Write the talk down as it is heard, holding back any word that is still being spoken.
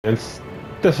It's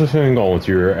this is going on with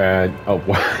you and oh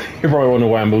you probably wonder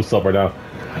why I'm most up right now.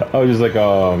 I was just like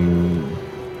yeah,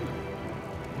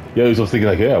 I was just thinking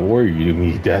like, yeah, what are you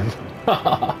me death?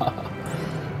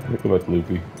 Look at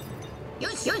Loopy.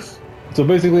 So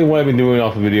basically what I've been doing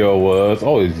off the video was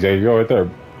there you go right there.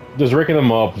 Just ranking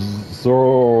them up.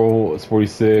 Zoro is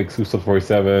 46, Usopp's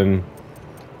 47.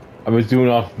 I was doing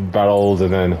off battles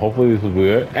and then hopefully this will be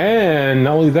it. And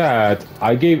not only that,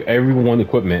 I gave everyone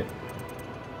equipment.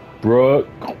 Brooke,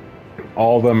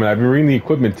 all of them, and I've been reading the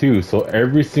equipment too, so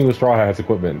every single Straw Hat has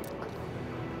equipment.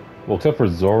 Well, except for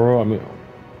Zoro, I mean,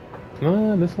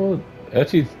 nah, this one,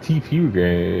 actually it's TP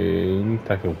gain,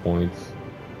 technical points.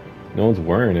 No one's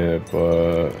wearing it,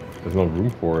 but there's no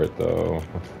room for it though,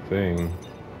 that's the thing.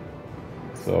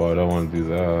 So I don't want to do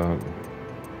that.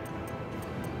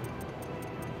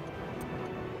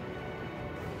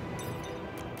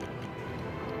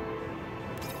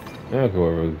 Yeah, okay,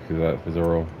 whatever, we can do that for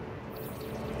Zoro.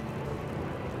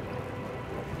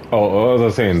 Oh, as I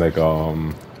was saying, like,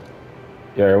 yeah,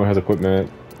 everyone has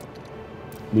equipment.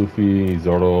 Luffy,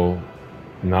 Zoro,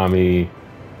 Nami,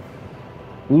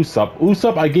 Usopp.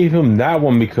 Usopp, I gave him that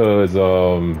one because,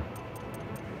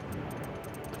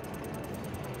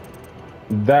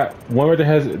 that one right there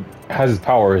has his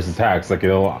power, his attacks, like, you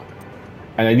know,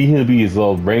 and I need him to be his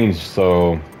little range,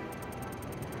 so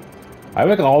I have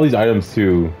like all these items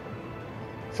too.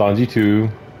 Sanji 2,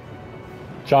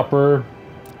 Chopper,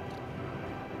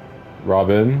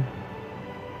 Robin,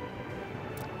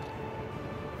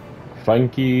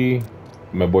 Frankie,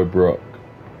 my boy Brooke.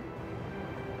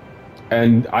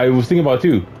 And I was thinking about it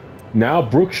too. Now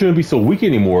Brooke shouldn't be so weak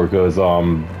anymore because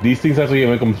these things actually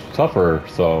make him tougher.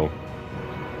 So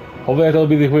hopefully that'll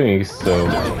be the case. So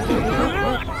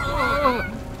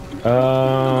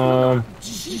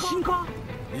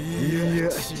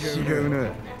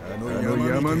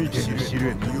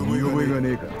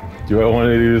do I want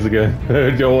to do this again?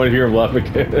 Do I want to hear him laugh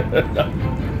again?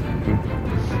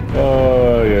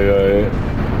 Oh yeah.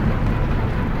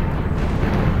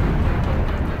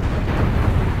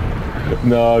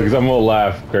 No, because I'm gonna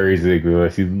laugh crazy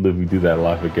because I see Livy do that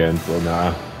laugh again. So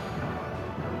nah.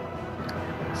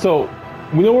 So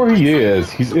we know where he is.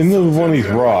 He's in one of these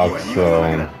rocks.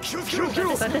 So.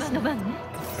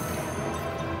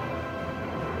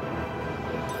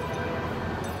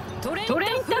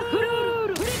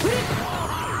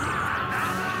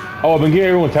 Oh, I've been getting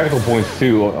everyone technical points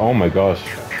too. Oh my gosh.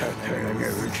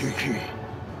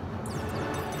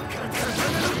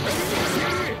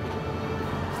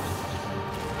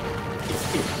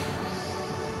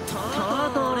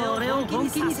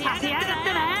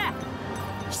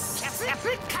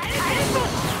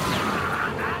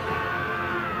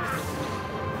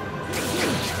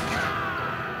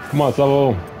 Come on,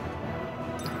 Sabo.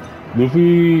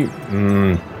 Luffy,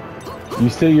 you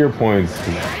say your points.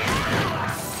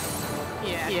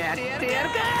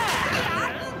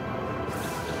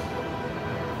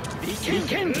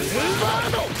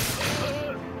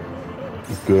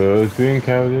 Good thing,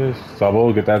 Cavendish.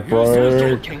 Sabo, get that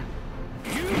break.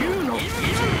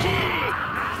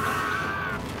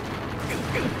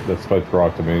 That's Spike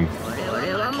Rock to me.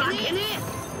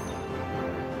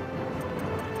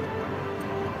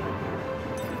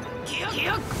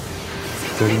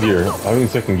 Second gear. I think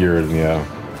second gear is, yeah.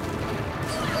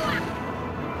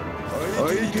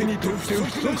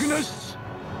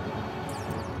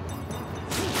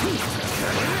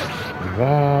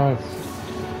 That's...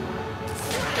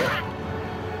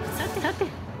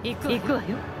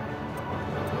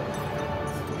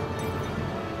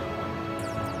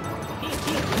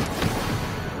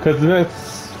 Because that's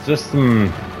just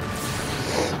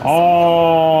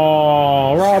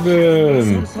oh,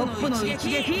 Robin!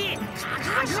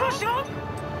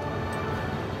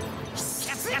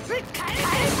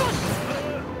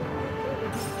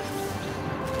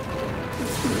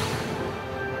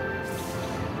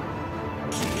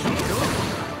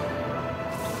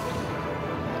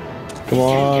 Come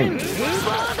on!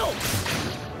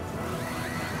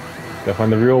 Gotta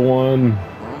find the real one.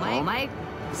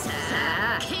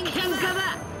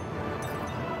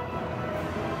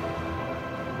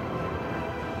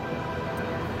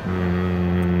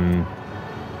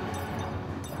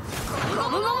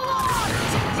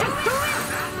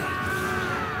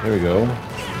 There we go.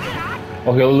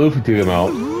 Okay, Luffy took him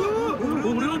out.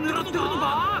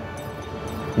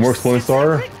 More Exploding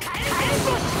Star?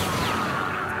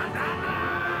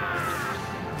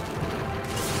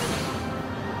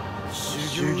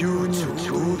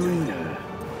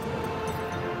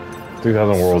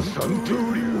 $3,000 worlds.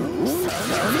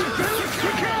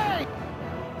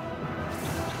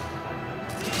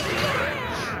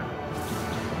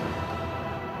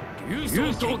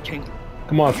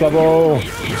 Come on, Sabo.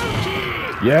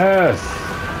 Yes.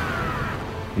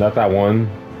 Not that one.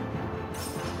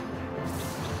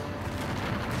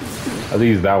 I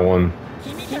think it's that one.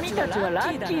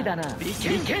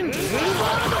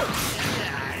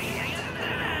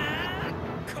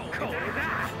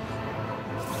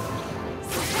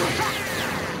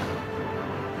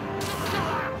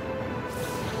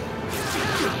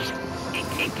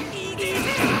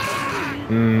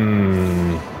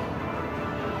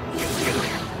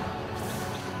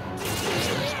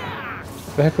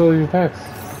 What the heck are these attacks?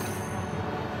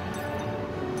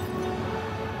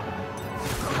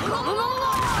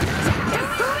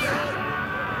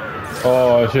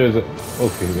 Oh, I should have.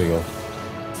 Okay, there you go.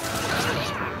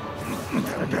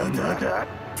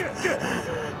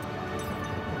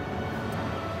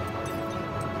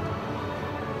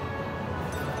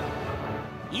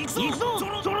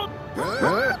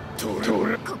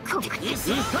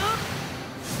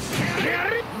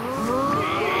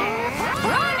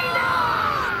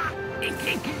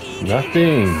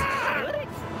 Nothing.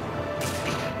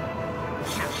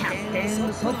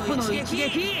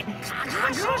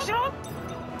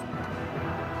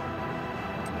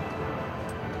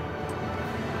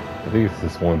 I think it's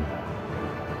this one.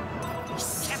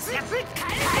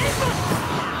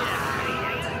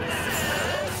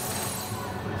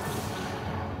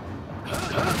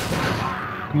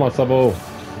 Come on, Sabo.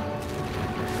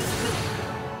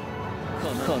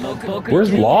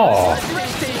 Where's Law?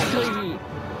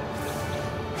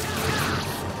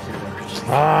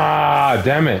 Ah,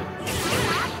 damn it.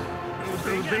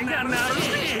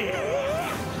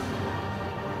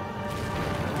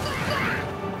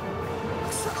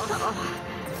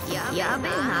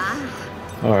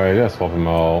 Alright, let's swap him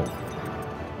out.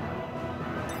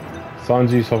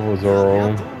 Sanji swap with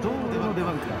Zoro.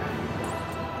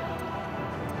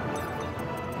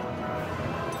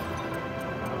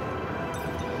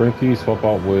 Frankie swap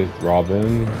out with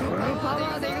Robin.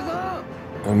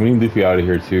 And we need Luffy out of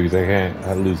here too, because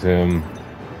I lose him.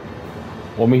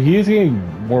 Well, I mean, he is getting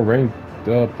more ranked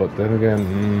up, but then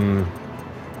again,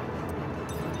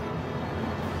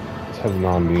 let's have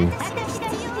Nami.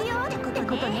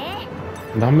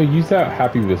 Nami, use that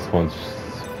happy response.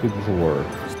 Give this a word.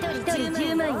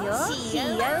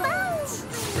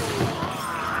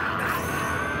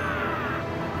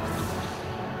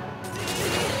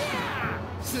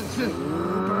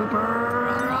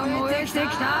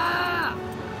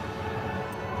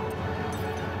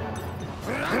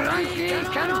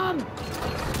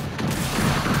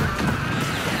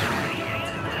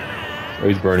 Oh,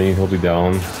 he's burning. He'll be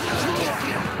down.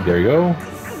 There you go.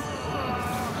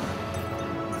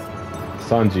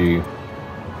 Sanji.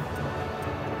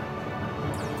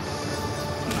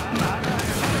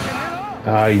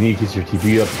 Ah, you need to get your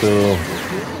TP up still.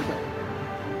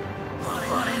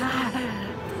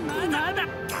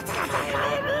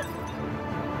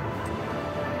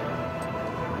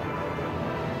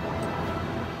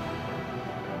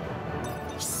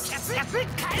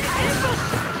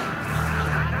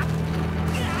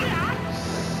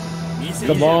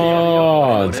 Come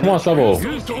on! Come on, Sabo!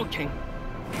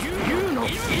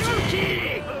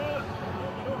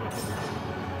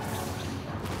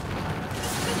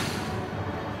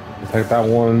 Attack that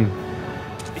one.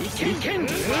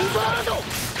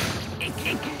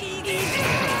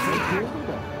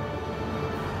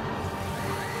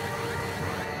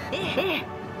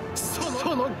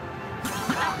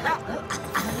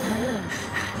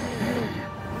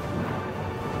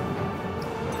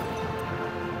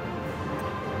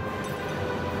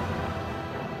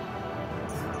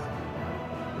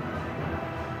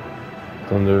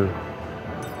 Thunder.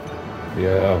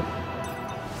 Yeah.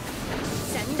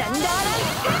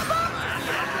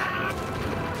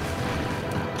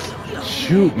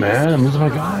 Shoot, man, I'm losing my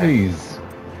guys.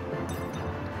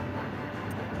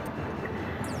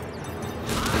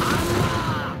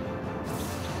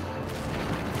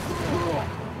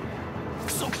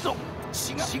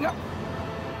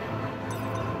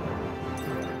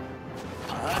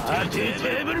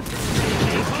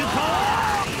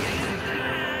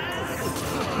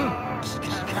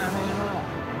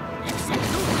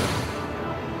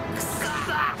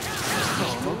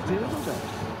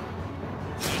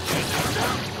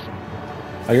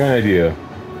 I got an idea.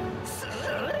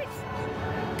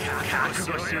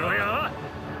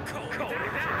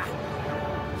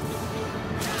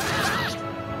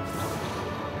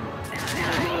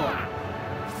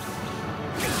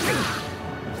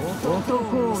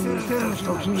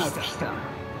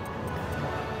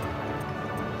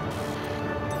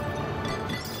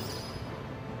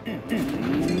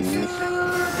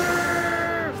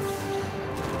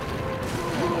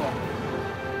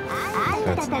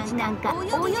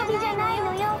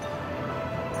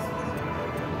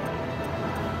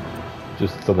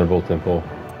 Just Thunderbolt Temple.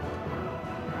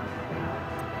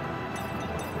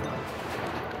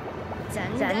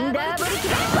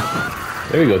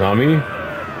 There you go, Tommy.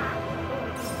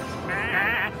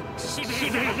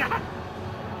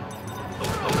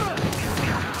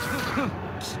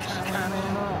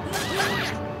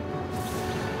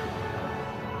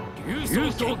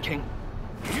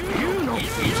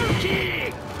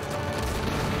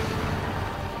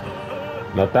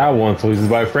 Not that one, so he's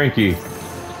by Frankie.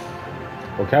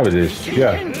 Or Cavendish,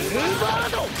 yeah.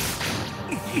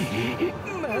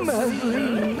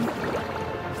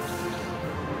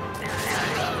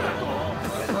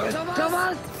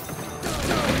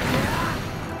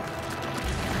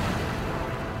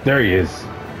 There he is.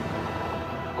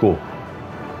 Cool.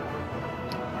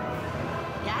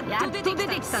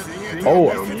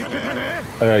 Oh,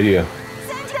 an idea.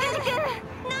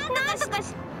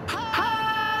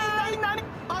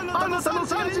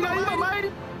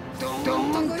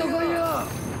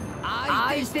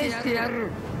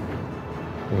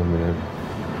 Oh man.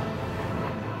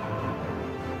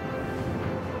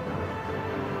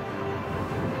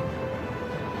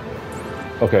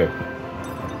 Okay.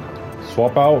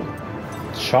 Swap out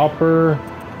Chopper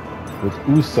with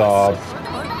Usopp.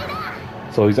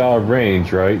 So he's out of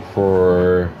range, right?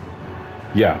 For...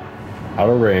 yeah. Out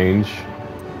of range.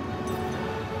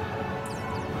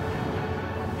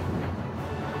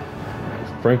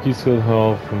 Frankie's good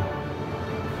health.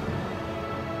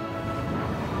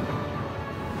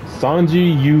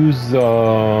 Sanji used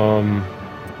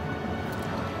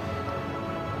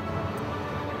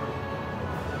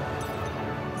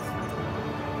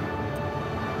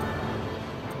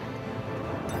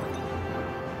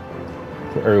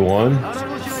for everyone.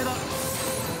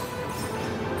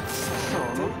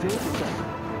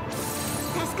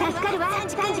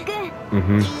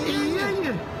 Mm-hmm.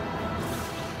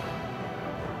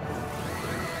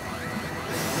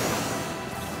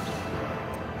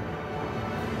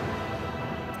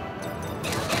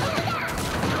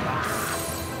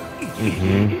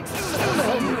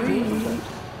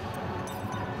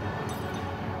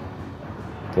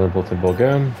 Thunderbolt Temple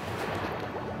again.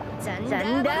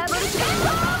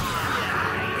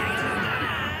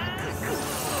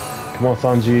 Come on,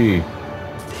 Sanji.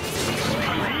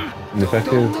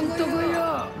 Ineffective.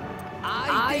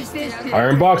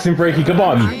 Iron boxing, Frankie. Come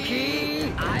on.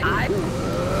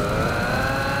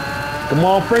 Come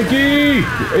on, Frankie.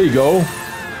 There you go.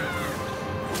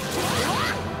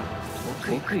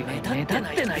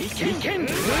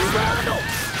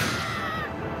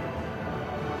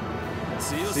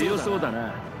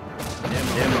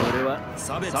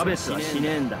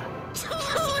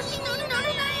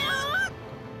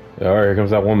 Alright, here comes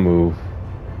that one move.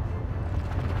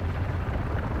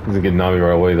 Doesn't get Nami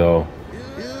right away though.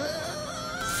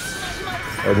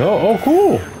 Oh no, oh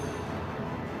cool!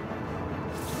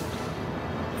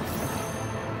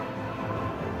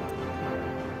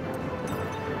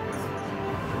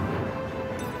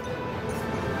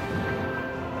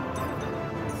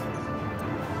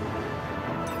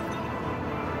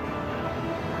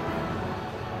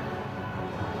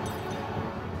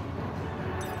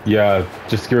 Yeah,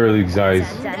 just get rid of these guys.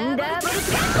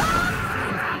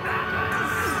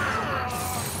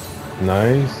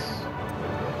 Nice.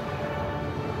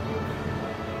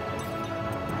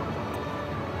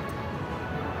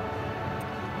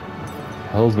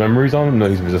 Hell's memories on him? No,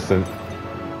 he's resistant.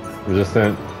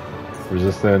 Resistant.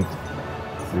 Resistant.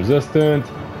 Resistant.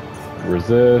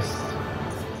 Resist.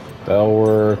 That'll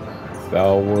work.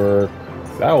 That'll work.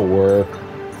 That'll work.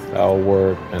 That'll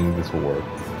work. And this will work.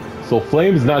 So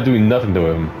Flame's not doing nothing to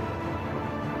him.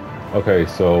 Okay,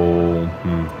 so...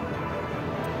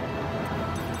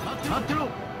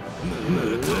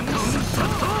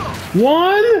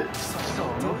 One?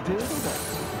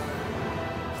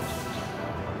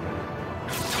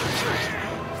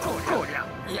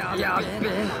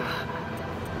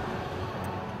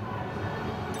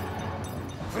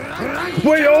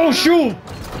 Wait, oh shoot!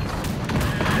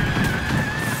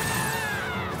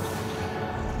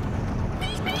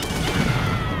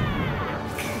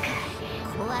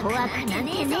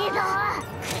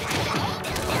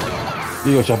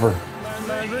 Here you go, Chopper.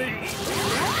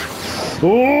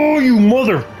 Oh, you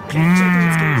mother!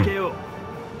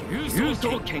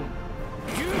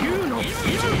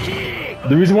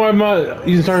 The reason why I'm not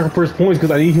using Sonic for first point is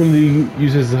because I need him to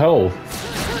use his health.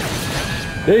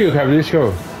 There you go, Cavendish,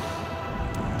 go.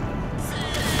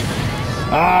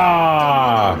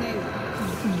 Ah!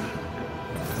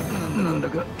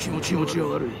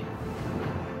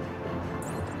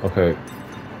 Okay.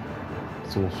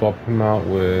 So we'll swap him out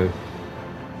with...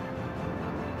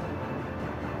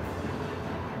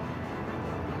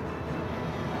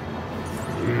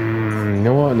 you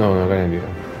know what? No, I got an idea.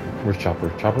 Where's Chopper?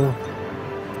 Chopper?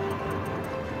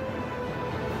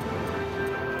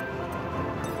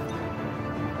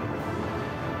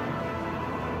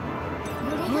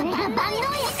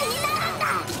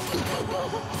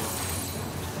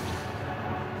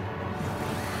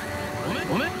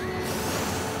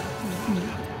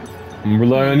 I'm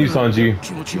relying on you, Sanji.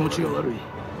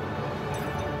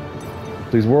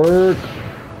 Please work.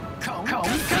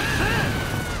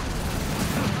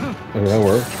 Okay, that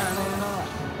worked.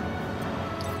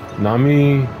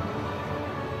 Nami.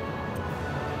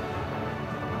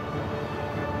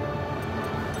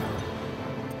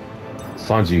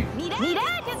 Sanji.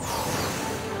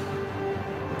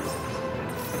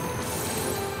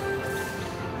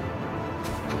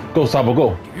 Go, Sabo,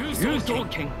 go.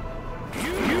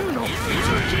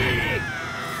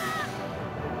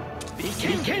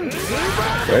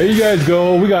 There you guys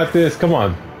go. We got this. Come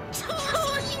on.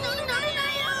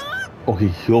 Okay,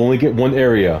 he'll only get one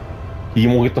area. He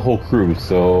won't get the whole crew,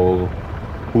 so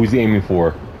who's he aiming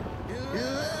for?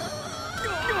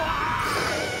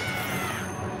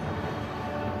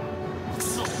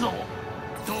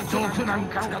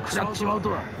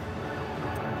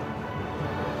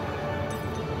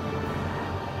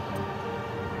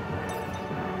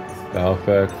 Battle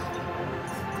effect.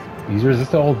 He's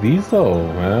resistant to all these though,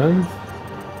 man.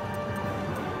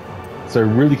 So I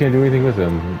really can't do anything with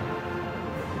him.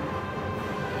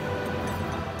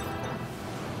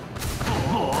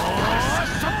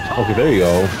 Okay, there you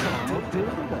go.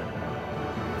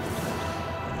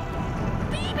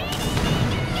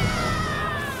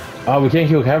 Oh, we can't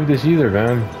kill Cavendish either,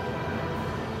 man.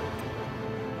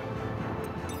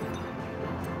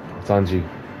 Sanji.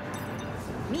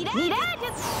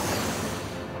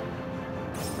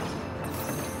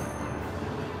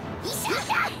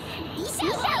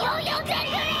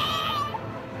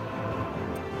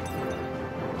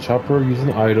 Chopper use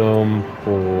an item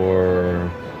for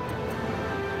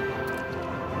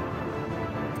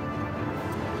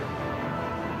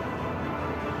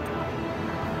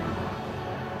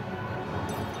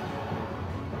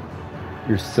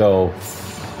yourself.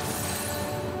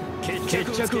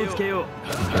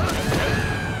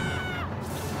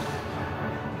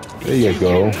 There you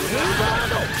go.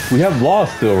 We have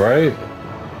lost still, right?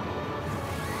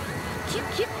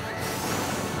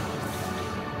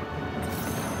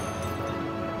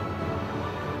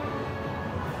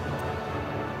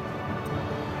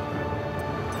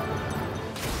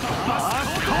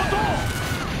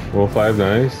 Roll 5,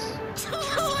 nice.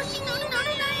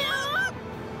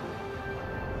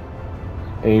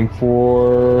 Aim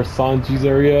for Sanji's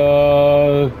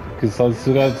area, because Sanji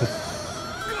still got this.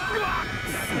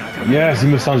 Yes, he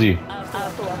missed Sanji.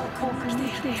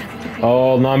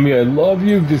 Oh, Nami, I love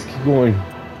you. Just keep going.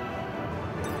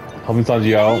 Helping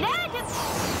Sanji out.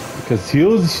 Because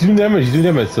he's doing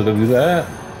damage, so they'll do that.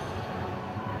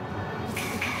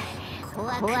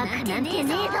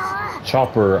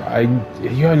 Chopper,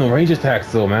 you have no range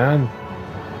attacks though, man.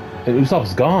 And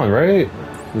Usopp's gone, right?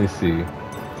 Let me see.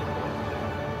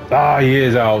 Ah, he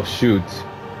is out. Shoot.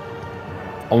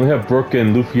 Only have Brook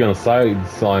and Luffy on the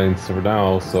sidelines for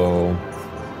now, so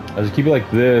I just keep it like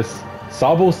this.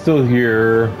 Sabo's still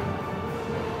here.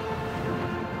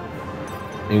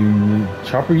 And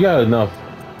Chopper, you got enough.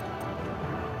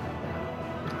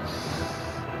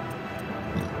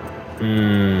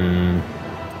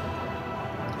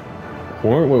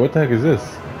 Wait, what the heck is this?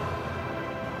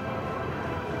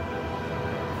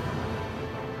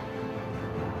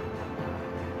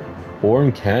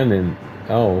 Horn cannon.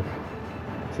 Oh.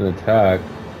 It's an attack.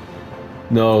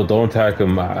 No, don't attack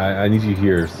him. I need you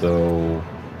here, so...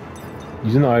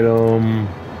 Use an item.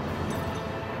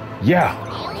 Yeah!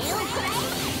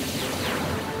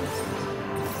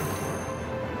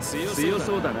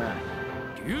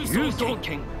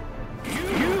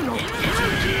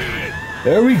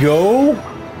 There we go!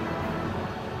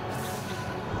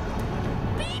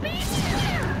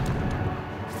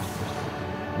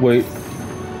 Wait.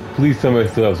 Please tell me I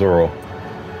still have Zoro.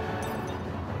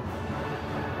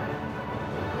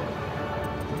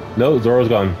 No, Zoro's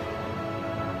gone.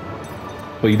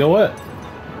 But you know what?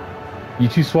 You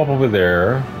two swap over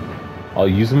there. I'll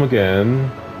use them again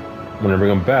when I bring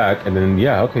them back, and then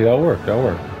yeah, okay, that'll work. That'll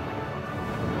work.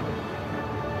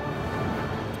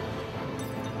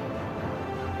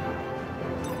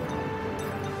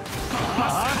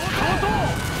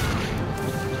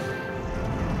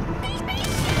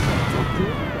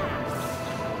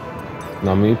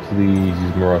 Nami, please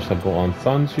use Mirage Temple on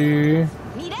Sanji.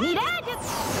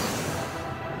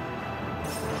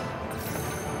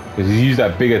 Because he used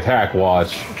that big attack,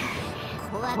 watch.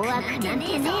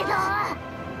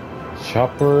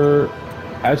 Chopper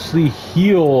actually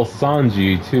heal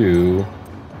Sanji too.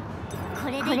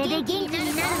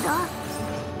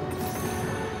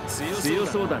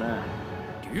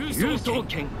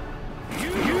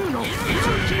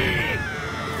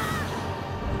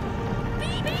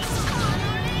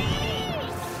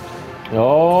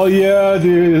 Oh yeah,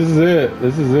 dude, this is it.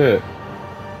 This is it.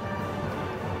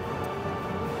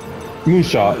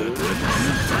 Moonshot.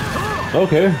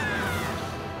 Okay.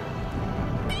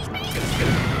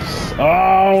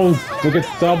 Oh, look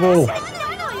at double.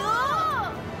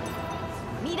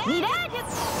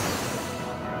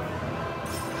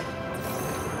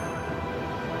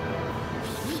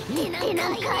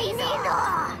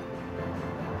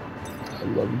 I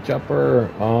love you, Chopper.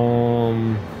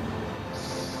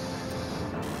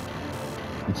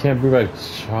 You can't bring back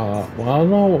Chopper. Well, I don't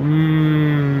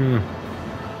know.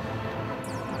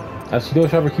 Actually, no,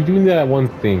 Chopper, keep doing that one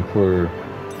thing for.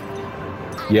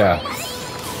 Yeah.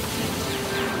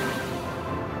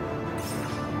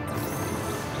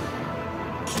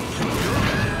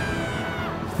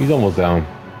 He's almost down.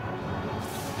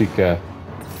 Pica.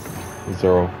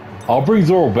 Zoro. I'll bring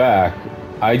Zoro back.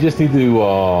 I just need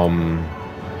to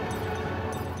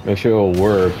make sure it'll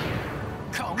work.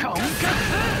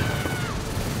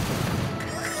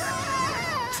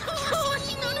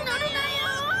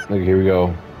 Okay, here we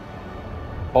go.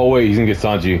 Oh wait, he's gonna get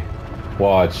Sanji.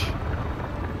 Watch.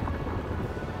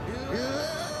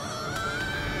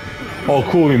 Oh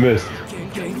cool, he missed.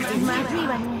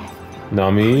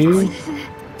 Nami.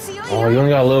 Oh, you only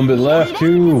got a little bit left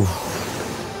too.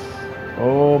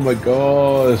 Oh my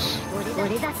gosh.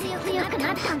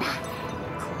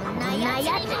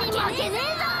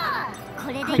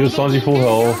 Here's Sanji full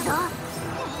health.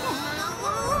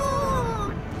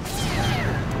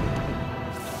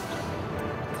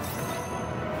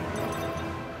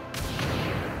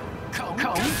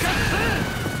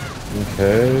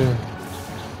 Okay.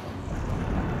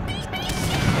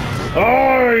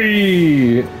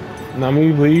 Oi!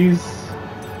 Nami, please.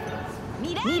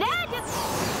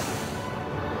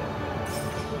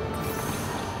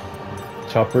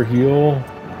 Chopper heal.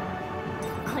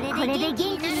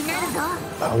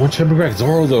 I want you to bring back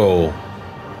Zoro though.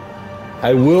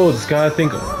 I will. Just gotta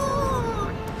think.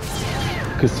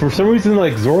 Because for some reason,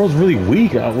 like Zoro's really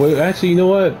weak. Actually, you know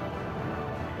what?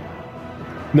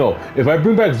 No, if I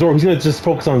bring back Zoro, he's gonna just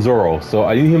focus on Zoro. So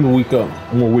I need him to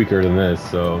more weaker than this.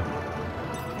 So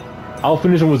I'll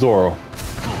finish him with Zoro.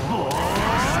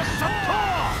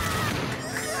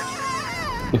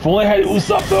 If only I had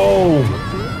Usopp though.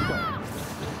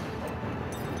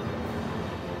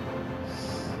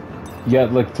 You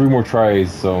got like 3 more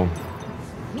tries, so.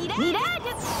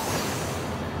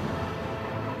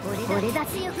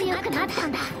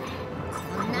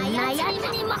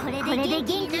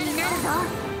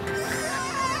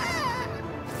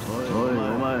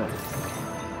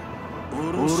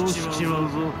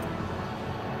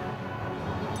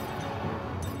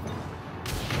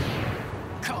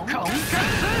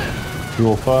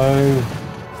 Dual 5.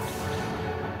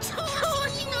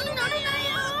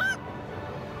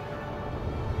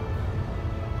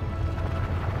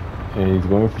 And he's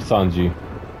going for Sanji.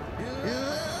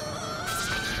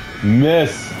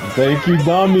 Miss! Thank you,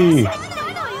 Nami!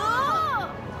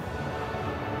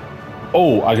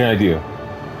 Oh, I got an idea.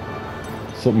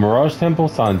 So, Mirage Temple,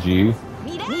 Sanji.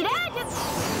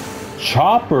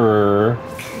 Chopper!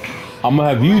 I'm gonna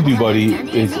have you do, buddy,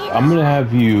 is I'm gonna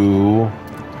have you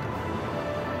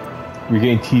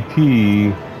regain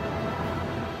TP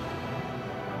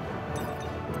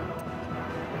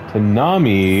to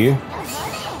Nami.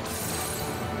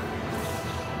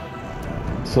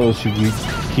 So should we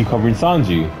keep covering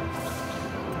Sanji?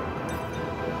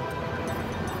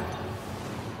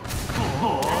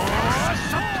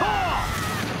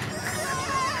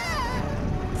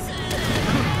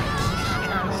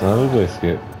 Son of a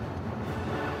biscuit.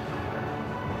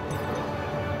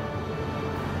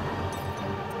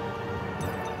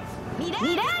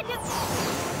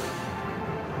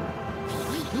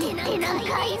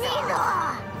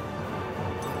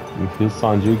 We feel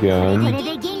Sanji again.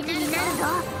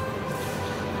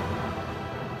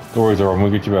 Don't worry, Zoro, I'm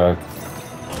gonna get you back.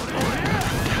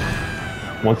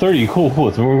 130, cool,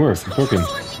 it's working. It's working.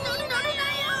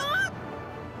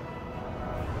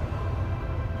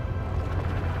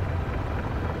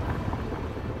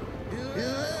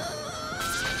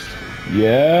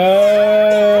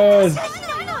 Yes!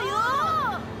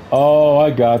 Oh, I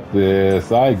got this.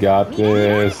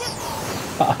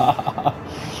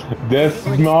 That's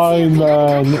mine,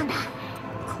 man.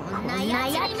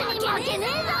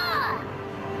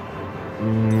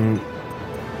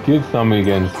 Good thumb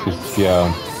again, because,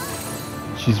 yeah,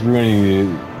 she's ruining it.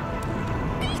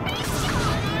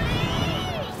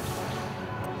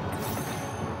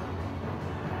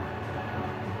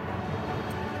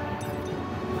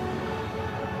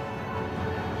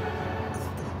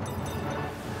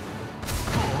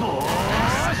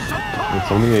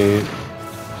 It's only 8.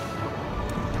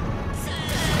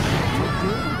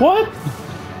 What?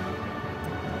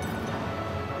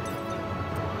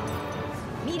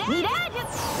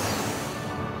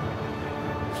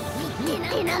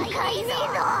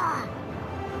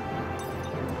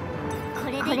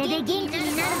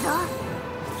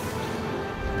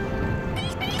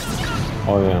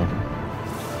 Oh yeah.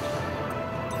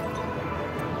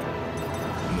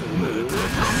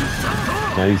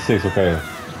 $96, okay.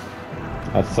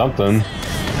 That's something.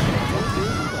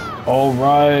 All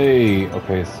right.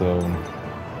 Okay, so.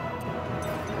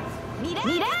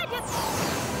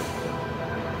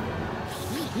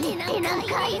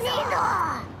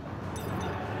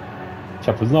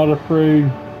 Chopper's not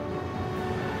afraid.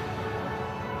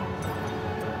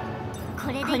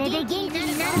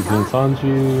 He's in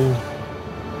Sanji.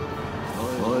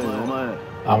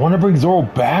 I want to bring Zoro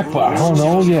back, but I don't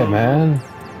know yet, man.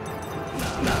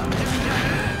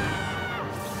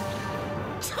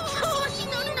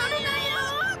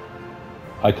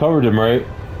 I covered him, right?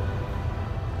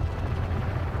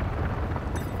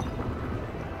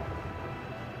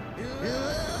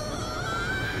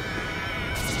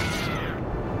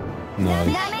 Nice.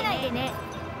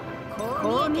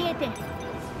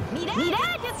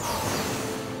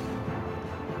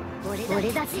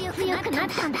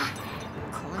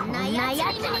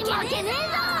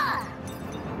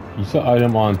 You said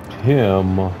item on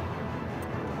him.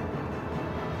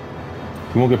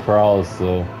 He won't get paralysis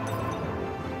though.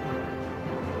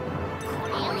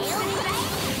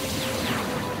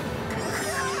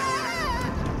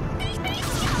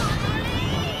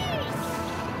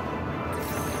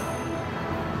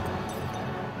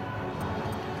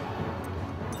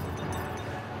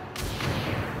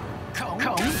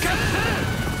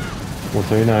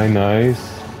 $139, nice.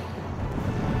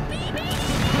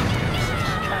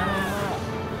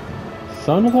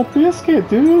 Son of a biscuit,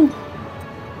 dude.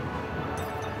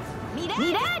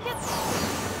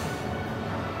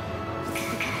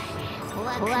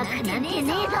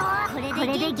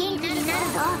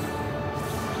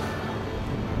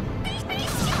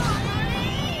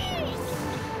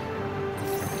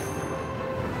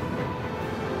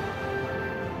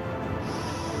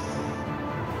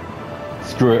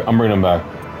 Screw it, I'm bringing him back.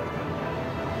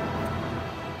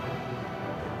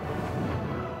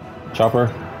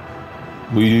 Chopper,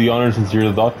 will you do the honor since you're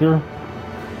the doctor?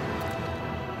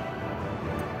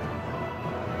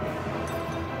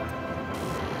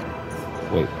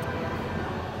 Wait.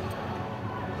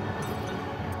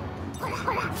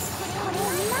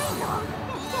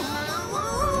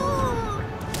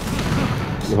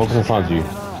 You're focusing on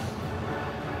Sanji.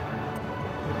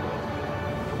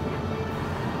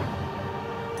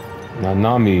 Now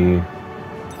Nami,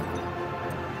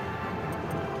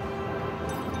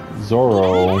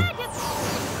 Zoro,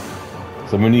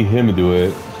 so we need him to do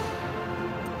it.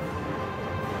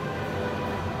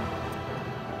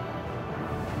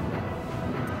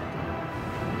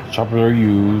 Chopper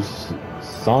use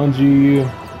Sanji,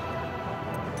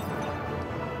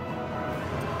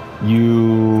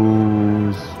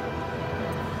 use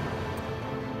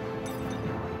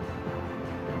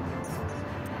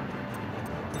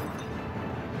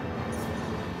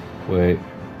wait.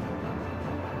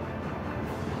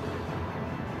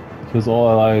 Kills all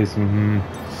allies.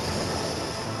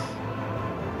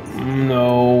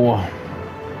 No.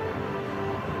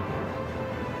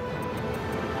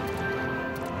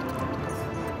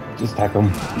 Just attack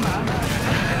him.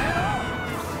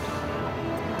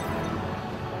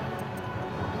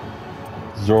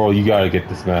 Zoro, you gotta get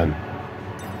this man.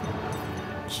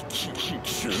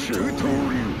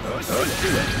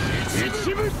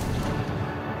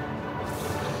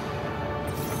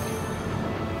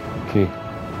 Okay.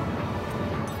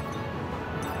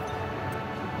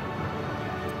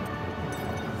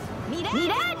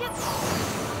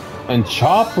 And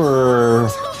Chopper.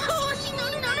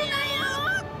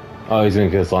 Oh, he's gonna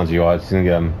kill Sanji. Watch, he's gonna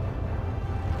get him.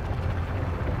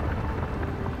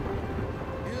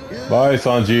 Bye,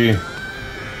 Sanji.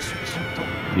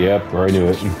 Yep, I knew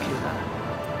it.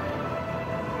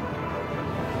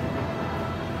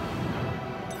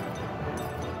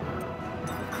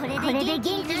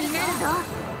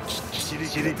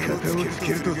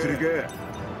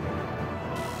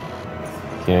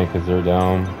 Can't because they're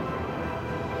down.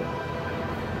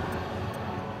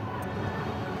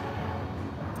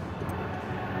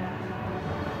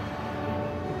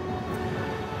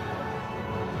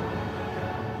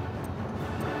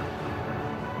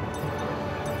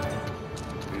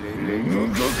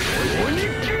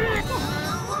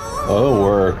 Oh, it'll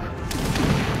work.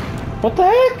 What the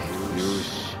heck?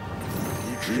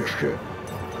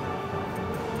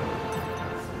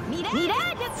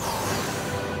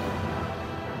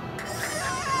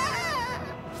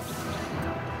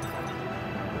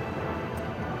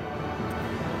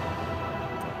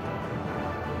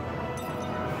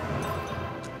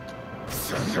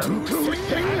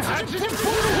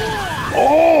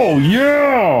 Oh,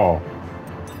 yeah!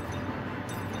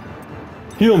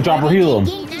 Heal him, Chopper, heal him.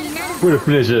 We're gonna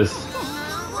finish this.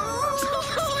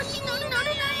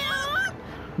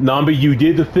 Nambi, you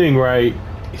did the thing, right?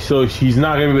 So she's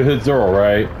not gonna be able to hit Zoro,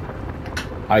 right?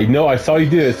 I know, I saw you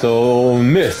did it, so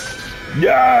miss.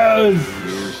 Yes!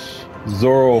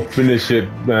 Zoro, finish it,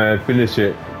 man, finish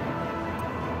it.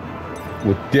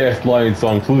 With Death Lion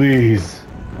song, please.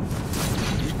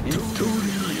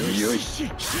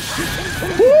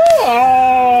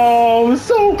 Oh,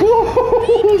 so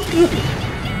close!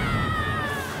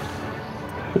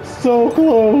 So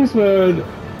close, man.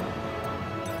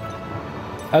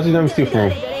 Actually, let me steal from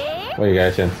him. Wait, you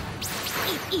got a chance.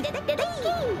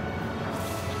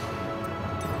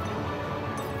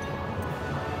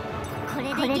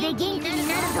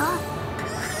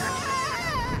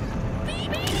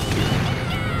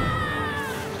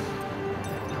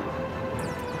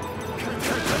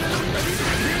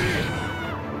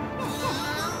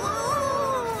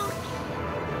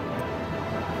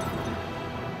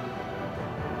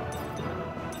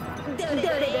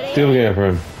 Steal again for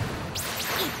him.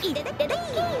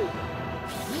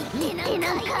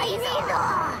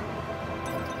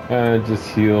 And just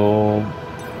heal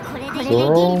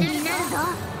Zoro.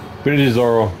 Finish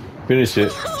Zoro. Finish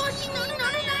it.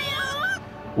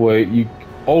 Wait, you.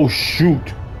 Oh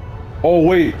shoot. Oh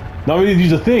wait. Now we need to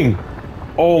use a thing.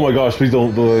 Oh my gosh! Please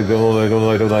don't die.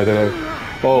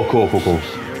 Oh, cool.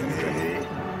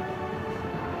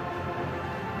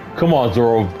 Come on,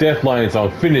 Zoro. Death Lion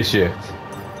song. Finish it.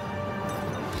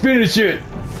 Finish it.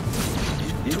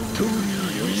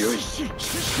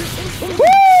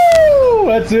 Woo!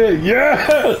 That's it.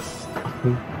 Yes.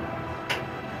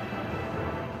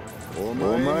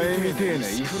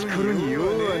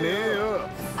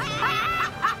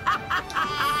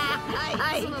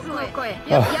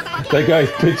 That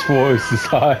guy's pitch voice is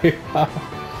high.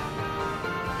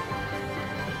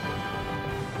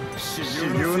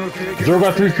 Zoro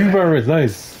got 3 creep armors,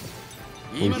 nice.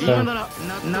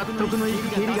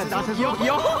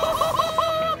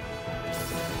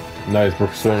 Nice,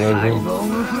 Professor.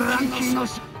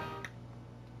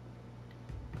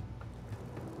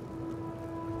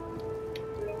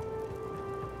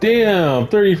 Damn,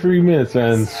 33 minutes,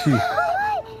 man. Jeez.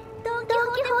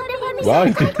 Wow,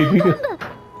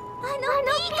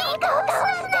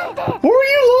 who are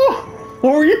you, Who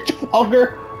are you, Jogger?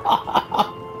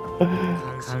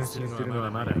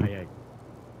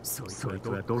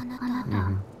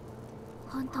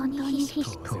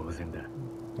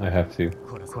 I have to.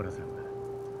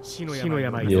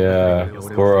 Yeah,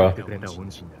 Korra.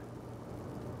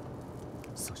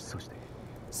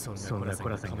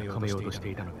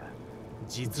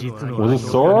 Was it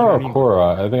Sora or Korra?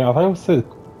 I thought it said,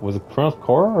 was it pronounced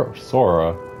Korra or Sora?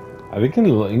 I think in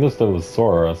English it was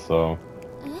Sora, so.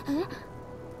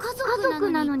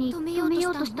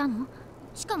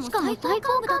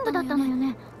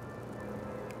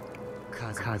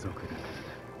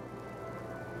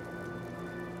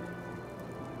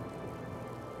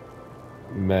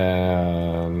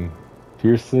 Man,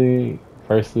 fiercely,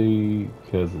 because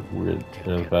we're in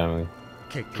the family.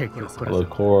 Hello,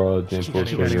 Korra, James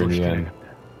Bush, in the end.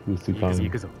 Who's to come?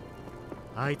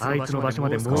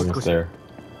 Almost there.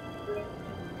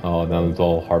 Oh, now it's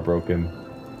all heartbroken.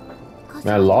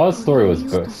 Man, Law's story was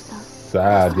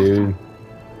sad, dude.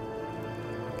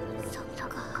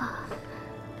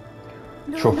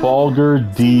 Trafalgar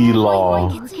D. Law.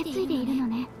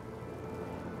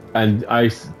 And I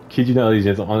kid you not, ladies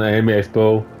and gentlemen, on the Anime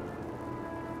Expo,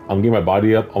 I'm getting my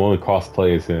body up. I want to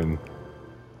cosplay as him.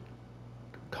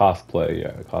 Cosplay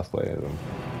as him.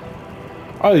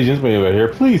 Alright, ladies and gentlemen, right here.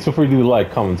 Please feel free to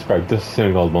like, comment, subscribe. This is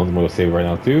Sam Bones. I'm going to save it right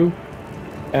now, too.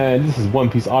 And this is One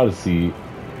Piece Odyssey.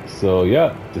 So,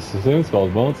 yeah, this is Sam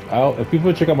Bones out. And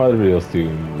people check out my other videos, too.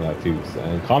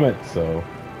 And comment. So,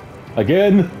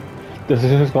 again, this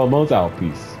is Sam Bones out.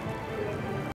 Peace.